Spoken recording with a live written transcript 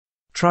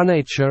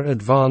Trunature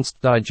Advanced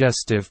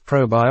Digestive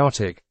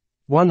Probiotic,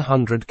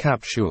 100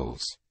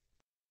 capsules.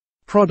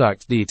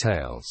 Product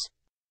details.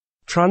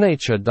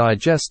 Trunature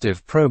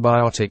Digestive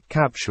Probiotic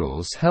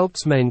Capsules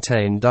helps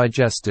maintain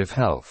digestive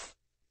health.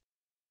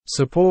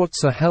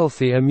 Supports a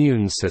healthy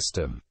immune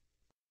system.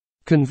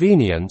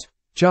 Convenient,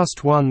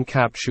 just one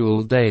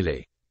capsule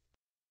daily.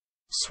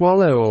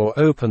 Swallow or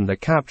open the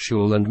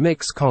capsule and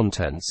mix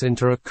contents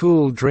into a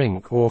cool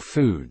drink or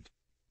food.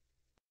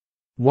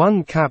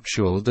 One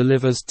capsule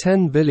delivers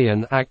 10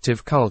 billion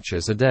active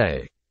cultures a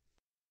day.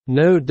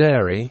 No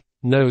dairy,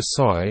 no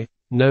soy,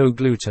 no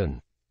gluten.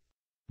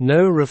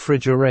 No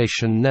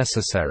refrigeration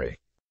necessary.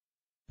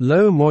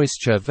 Low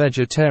moisture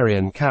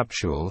vegetarian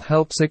capsule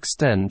helps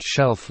extend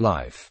shelf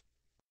life.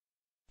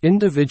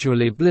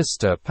 Individually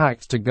blister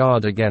packed to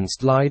guard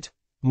against light,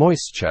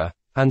 moisture,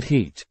 and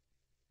heat.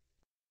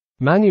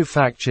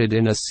 Manufactured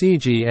in a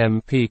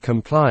cGMP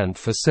compliant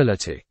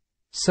facility.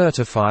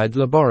 Certified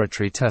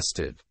laboratory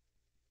tested.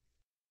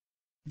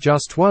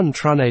 Just one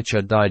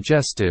Trunature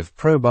Digestive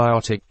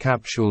Probiotic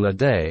capsule a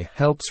day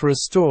helps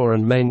restore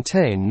and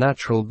maintain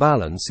natural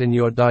balance in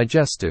your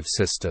digestive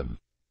system.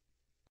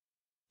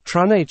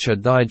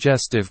 Trunature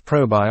Digestive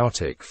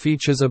Probiotic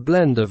features a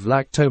blend of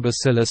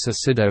Lactobacillus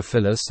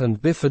acidophilus and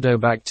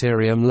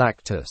Bifidobacterium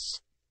lactis.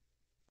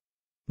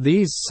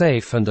 These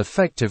safe and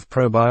effective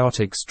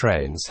probiotic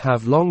strains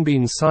have long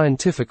been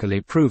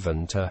scientifically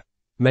proven to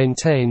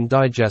maintain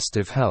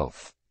digestive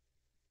health,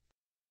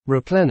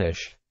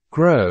 replenish,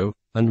 grow,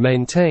 and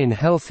maintain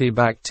healthy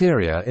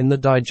bacteria in the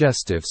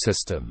digestive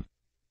system.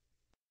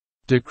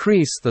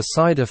 Decrease the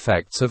side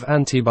effects of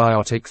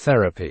antibiotic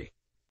therapy.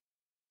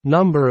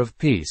 Number of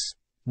piece,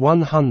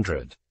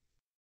 100.